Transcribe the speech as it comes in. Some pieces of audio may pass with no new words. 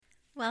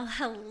Well,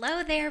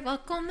 hello there.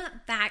 Welcome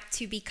back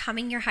to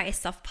Becoming Your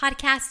Highest Self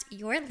podcast.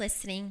 You're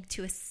listening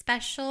to a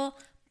special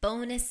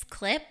bonus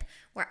clip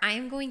where I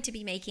am going to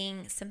be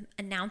making some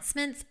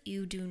announcements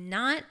you do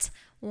not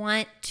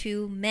want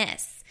to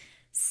miss.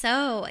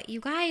 So, you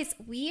guys,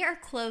 we are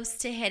close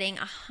to hitting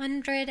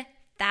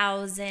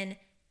 100,000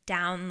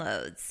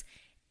 downloads.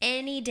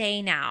 Any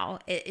day now,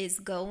 it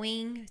is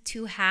going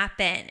to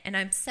happen. And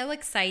I'm so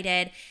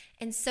excited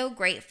and so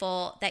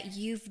grateful that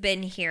you've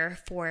been here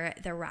for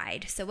the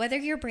ride. So whether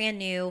you're brand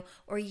new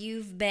or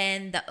you've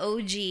been the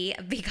OG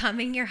of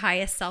Becoming Your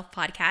Highest Self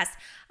podcast,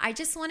 I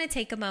just want to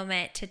take a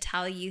moment to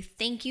tell you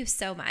thank you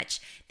so much.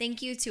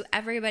 Thank you to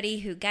everybody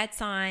who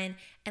gets on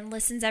and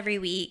listens every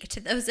week, to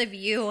those of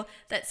you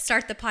that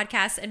start the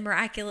podcast and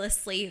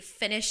miraculously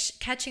finish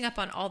catching up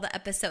on all the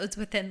episodes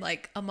within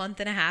like a month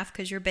and a half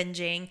because you're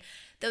binging.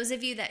 Those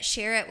of you that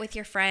share it with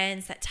your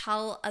friends, that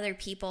tell other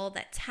people,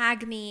 that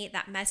tag me,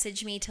 that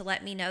message me to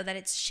let me know that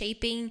it's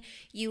shaping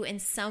you in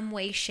some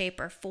way, shape,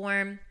 or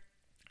form.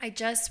 I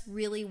just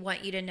really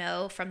want you to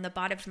know from the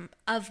bottom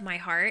of my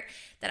heart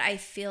that I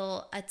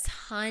feel a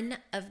ton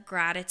of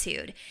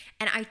gratitude.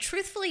 And I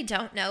truthfully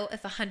don't know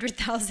if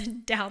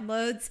 100,000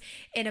 downloads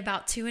in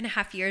about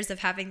 2.5 years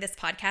of having this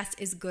podcast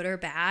is good or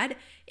bad.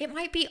 It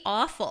might be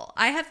awful.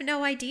 I have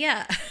no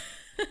idea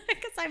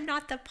because I'm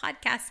not the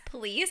podcast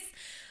police.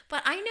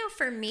 But I know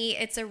for me,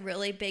 it's a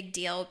really big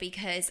deal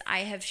because I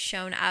have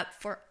shown up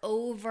for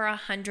over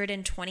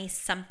 120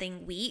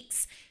 something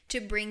weeks to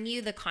bring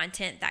you the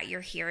content that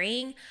you're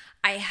hearing.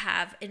 I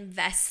have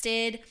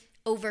invested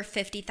over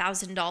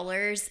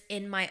 $50,000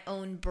 in my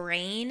own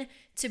brain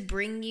to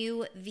bring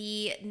you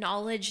the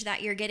knowledge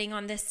that you're getting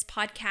on this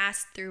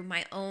podcast through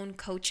my own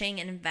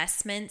coaching and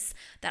investments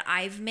that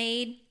I've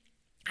made.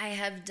 I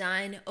have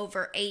done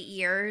over 8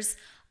 years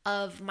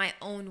of my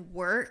own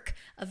work,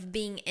 of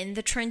being in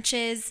the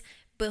trenches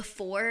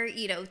before,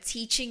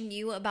 teaching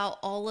you about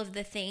all of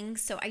the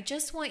things. So I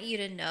just want you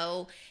to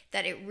know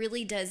that it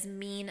really does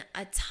mean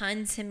a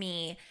ton to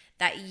me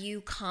that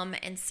you come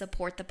and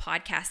support the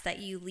podcast, that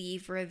you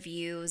leave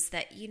reviews,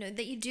 that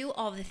you do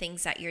all the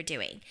things that you're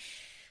doing.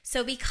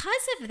 So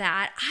because of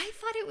that, I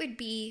thought it would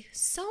be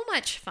so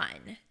much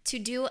fun to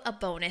do a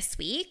bonus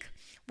week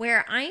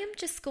where I am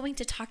just going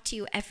to talk to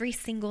you every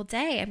single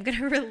day. I'm going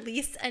to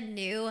release a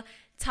new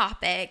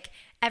topic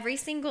every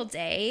single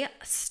day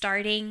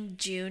starting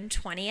June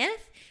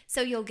 20th.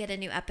 So you'll get a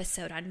new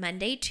episode on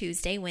Monday,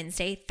 Tuesday,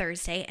 Wednesday,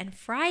 Thursday, and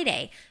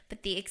Friday.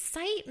 But the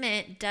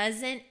excitement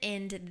doesn't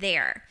end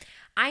there.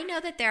 I know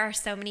that there are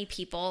so many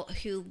people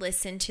who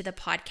listen to the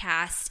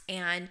podcast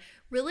and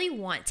really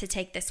want to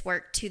take this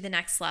work to the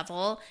next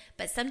level,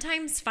 but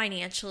sometimes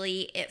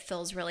financially it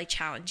feels really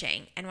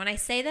challenging. And when I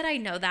say that I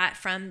know that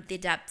from the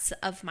depths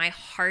of my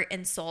heart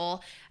and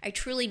soul, I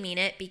truly mean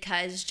it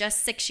because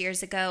just 6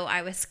 years ago,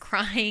 I was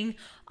crying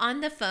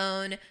on the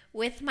phone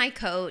with my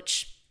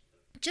coach,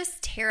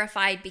 just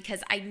terrified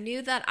because I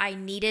knew that I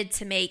needed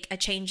to make a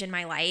change in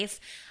my life.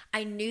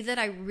 I knew that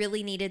I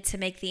really needed to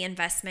make the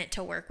investment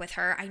to work with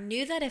her. I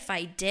knew that if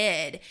I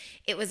did,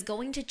 it was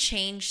going to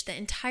change the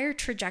entire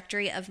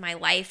trajectory of my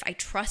life. I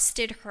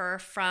trusted her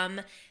from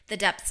the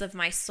depths of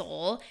my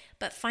soul,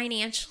 but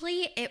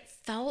financially, it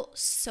felt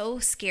so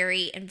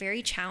scary and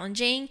very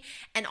challenging.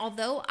 And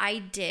although I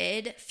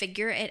did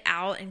figure it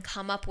out and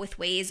come up with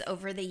ways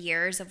over the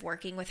years of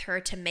working with her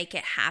to make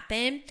it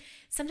happen,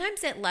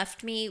 sometimes it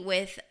left me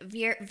with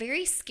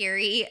very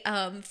scary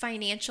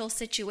financial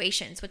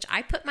situations, which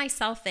I put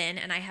myself in,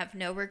 and I have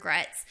no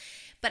regrets.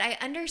 But I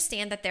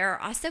understand that there are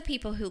also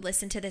people who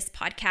listen to this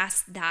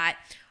podcast that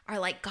are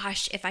like,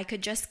 gosh, if I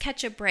could just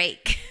catch a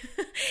break,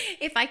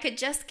 if I could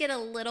just get a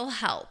little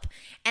help.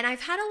 And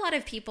I've had a lot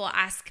of people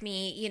ask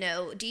me,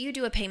 do you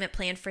do a payment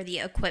plan for the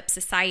Equip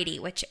Society,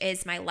 which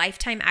is my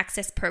lifetime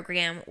access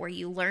program where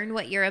you learn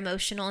what your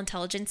emotional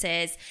intelligence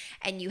is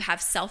and you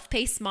have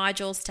self-paced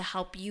modules to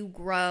help you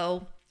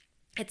grow.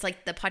 It's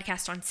like the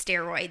podcast on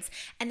steroids.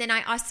 And then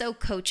I also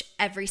coach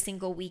every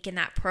single week in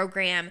that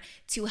program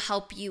to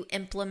help you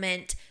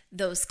implement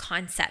those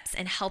concepts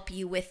and help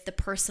you with the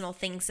personal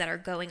things that are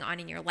going on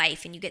in your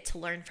life, and you get to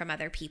learn from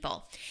other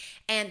people.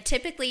 And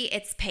typically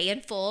it's pay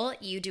in full.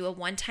 You do a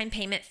one-time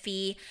payment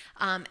fee,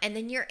 and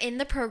then you're in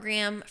the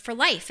program for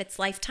life. It's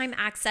lifetime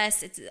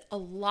access. It's a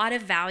lot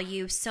of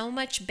value, so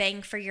much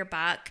bang for your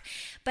buck.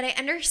 But I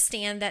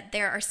understand that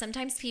there are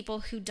sometimes people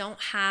who don't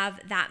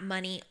have that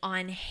money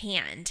on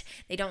hand.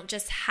 They don't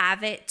just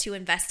have it to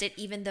invest it,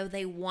 even though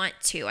they want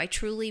to. I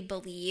truly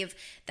believe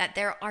that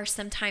there are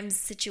sometimes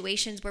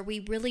situations where we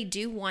really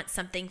do want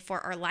something for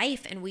our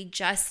life and we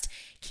just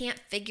can't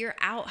figure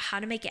out how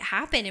to make it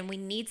happen, and we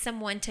need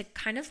someone to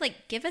kind of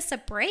like give us a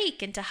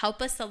break and to help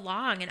us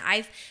along. And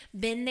I've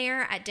been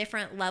there at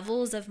different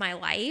levels of my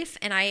life,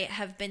 and I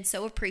have been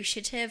so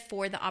appreciative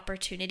for the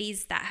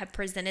opportunities that have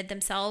presented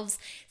themselves,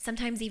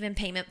 sometimes even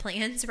payment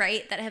plans,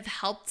 right, that have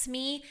helped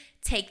me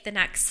take the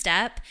next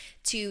step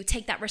to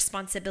take that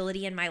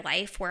responsibility in my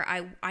life where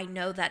I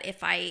know that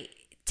if I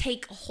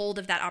take hold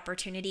of that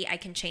opportunity, I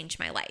can change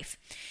my life.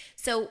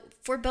 So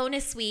for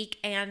bonus week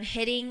and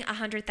hitting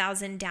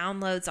 100,000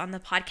 downloads on the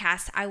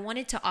podcast, I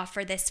wanted to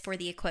offer this for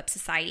the Equip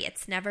Society.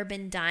 It's never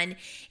been done.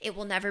 It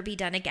will never be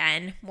done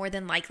again, more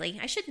than likely.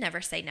 I should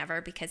never say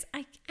never because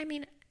I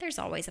mean, there's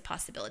always a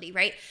possibility,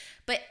 right?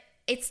 But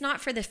it's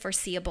not for the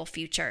foreseeable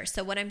future.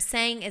 So what I'm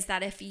saying is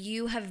that if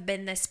you have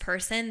been this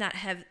person that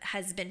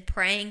has been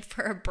praying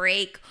for a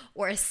break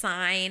or a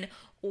sign,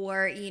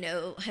 or,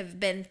 have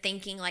been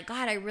thinking like,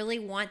 God, I really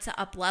want to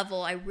up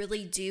level. I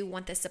really do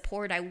want the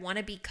support. I want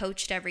to be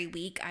coached every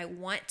week. I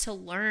want to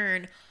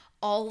learn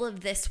all of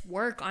this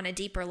work on a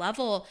deeper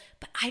level,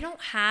 but I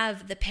don't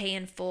have the pay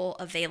in full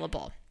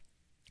available.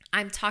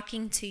 I'm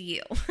talking to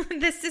you.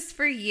 This is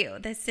for you.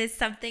 This is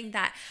something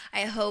that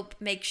I hope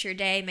makes your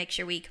day, makes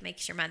your week,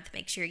 makes your month,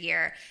 makes your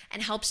year,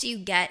 and helps you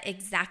get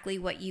exactly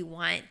what you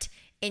want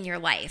in your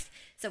life.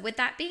 So with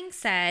that being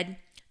said,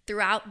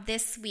 throughout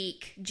this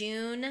week,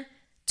 June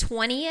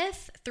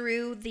 20th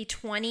through the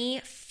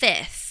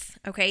 25th,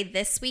 okay,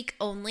 this week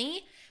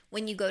only,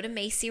 when you go to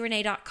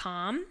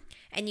MacyRenee.com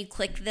and you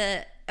click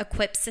the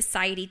Equip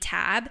Society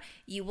tab,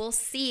 you will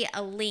see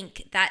a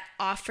link that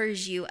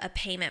offers you a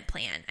payment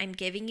plan. I'm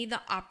giving you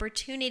the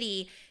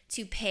opportunity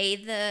to pay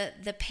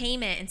the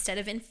payment instead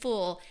of in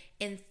full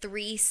in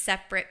 3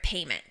 separate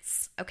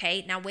payments,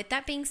 okay? Now, with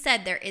that being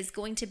said, there is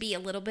going to be a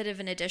little bit of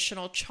an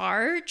additional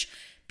charge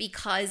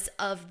because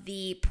of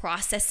the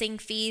processing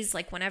fees.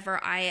 Like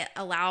whenever I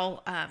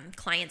allow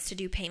clients to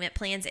do payment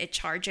plans, it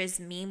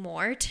charges me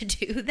more to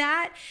do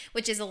that,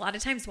 which is a lot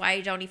of times why I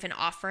don't even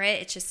offer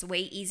it. It's just way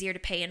easier to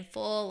pay in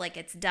full. Like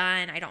it's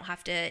done. I don't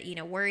have to,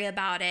 worry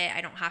about it.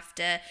 I don't have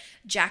to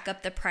jack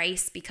up the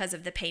price because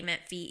of the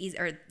payment fees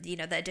or, the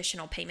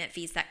additional payment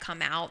fees that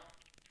come out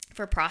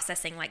for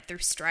processing, like through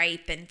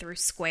Stripe and through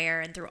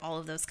Square and through all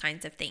of those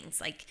kinds of things.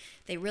 Like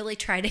they really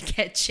try to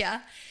get you.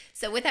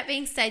 So with that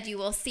being said, you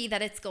will see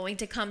that it's going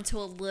to come to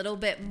a little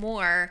bit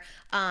more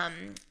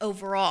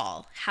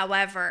overall.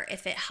 However,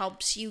 if it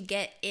helps you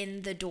get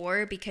in the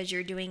door because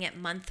you're doing it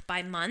month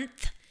by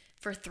month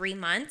for 3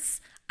 months,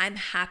 I'm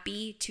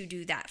happy to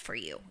do that for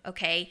you,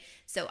 okay?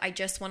 So I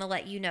just want to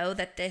let you know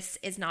that this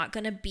is not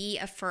going to be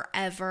a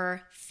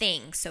forever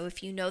thing. So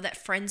if you know that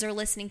friends are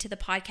listening to the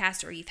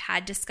podcast or you've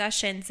had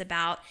discussions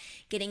about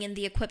getting in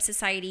the Equip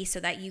Society so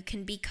that you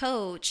can be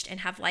coached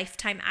and have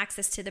lifetime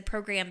access to the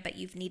program, but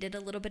you've needed a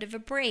little bit of a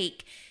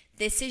break,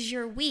 this is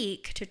your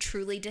week to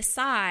truly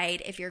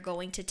decide if you're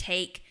going to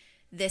take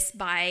this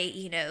by,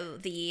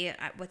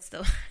 I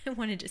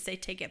wanted to say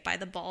take it by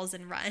the balls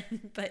and run,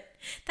 but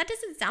that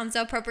doesn't sound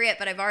so appropriate,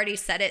 but I've already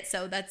said it.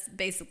 So that's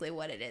basically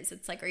what it is.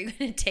 It's like, are you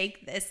going to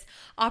take this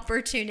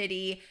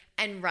opportunity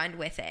and run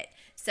with it?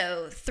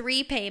 So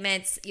 3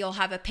 payments, you'll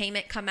have a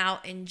payment come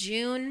out in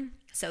June.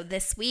 So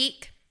this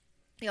week,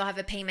 you'll have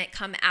a payment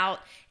come out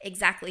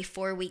exactly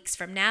 4 weeks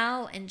from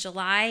now in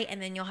July,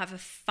 and then you'll have a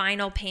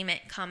final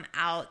payment come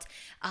out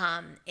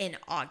in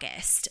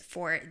August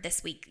for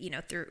this week,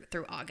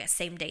 through August,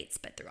 same dates,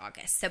 but through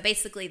August. So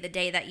basically the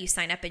day that you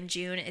sign up in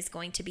June is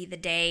going to be the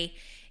day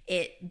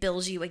it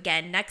bills you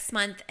again next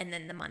month and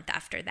then the month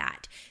after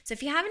that. So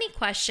if you have any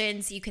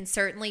questions, you can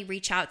certainly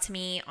reach out to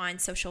me on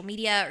social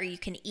media or you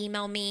can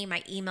email me.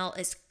 My email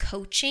is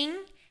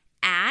coaching@Macie,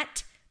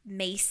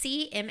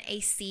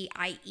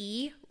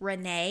 MACIE,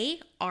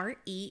 Renee,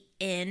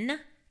 RENAE.com.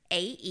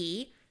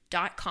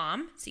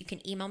 So you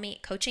can email me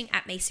at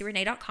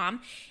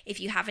coaching@MacyRenee.com if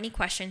you have any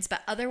questions.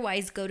 But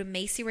otherwise, go to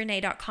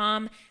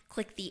MacyRenee.com,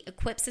 click the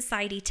Equip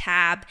Society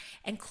tab,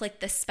 and click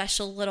the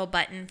special little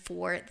button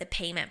for the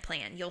payment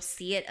plan. You'll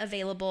see it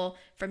available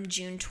from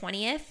June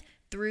 20th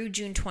through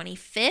June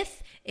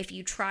 25th. If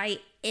you try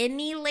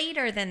any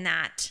later than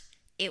that,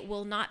 it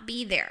will not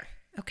be there.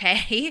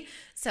 Okay,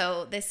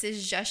 so this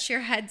is just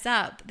your heads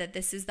up that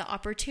this is the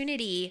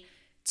opportunity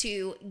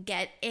to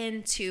get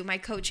into my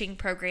coaching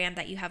program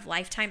that you have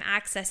lifetime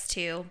access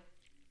to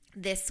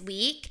this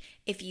week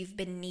if you've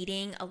been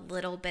needing a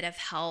little bit of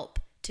help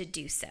to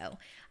do so.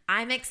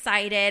 I'm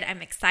excited.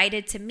 I'm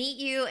excited to meet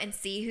you and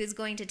see who's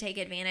going to take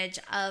advantage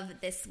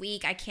of this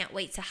week. I can't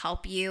wait to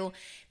help you.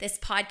 This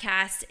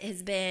podcast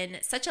has been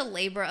such a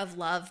labor of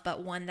love,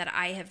 but one that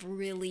I have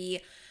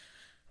really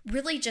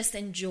just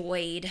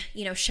enjoyed,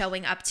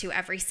 showing up to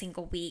every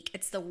single week.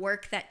 It's the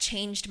work that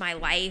changed my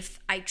life.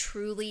 I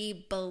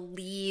truly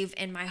believe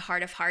in my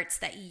heart of hearts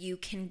that you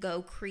can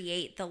go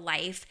create the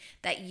life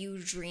that you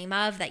dream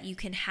of, that you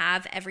can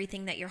have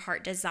everything that your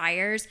heart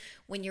desires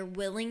when you're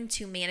willing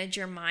to manage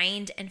your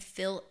mind and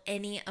feel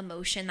any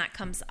emotion that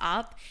comes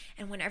up.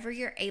 And whenever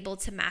you're able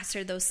to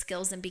master those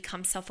skills and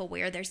become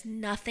self-aware, there's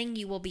nothing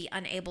you will be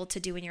unable to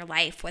do in your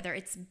life, whether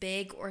it's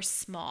big or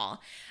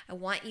small. I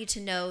want you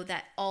to know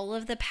that all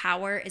of the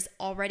power is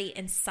already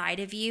inside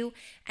of you,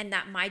 and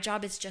that my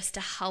job is just to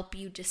help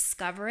you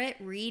discover it,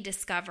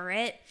 rediscover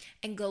it,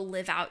 and go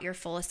live out your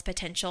fullest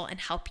potential and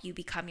help you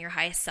become your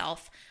highest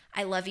self.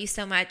 I love you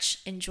so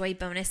much. Enjoy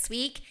bonus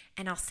week,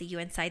 and I'll see you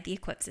inside the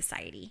Equip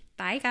Society.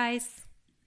 Bye, guys.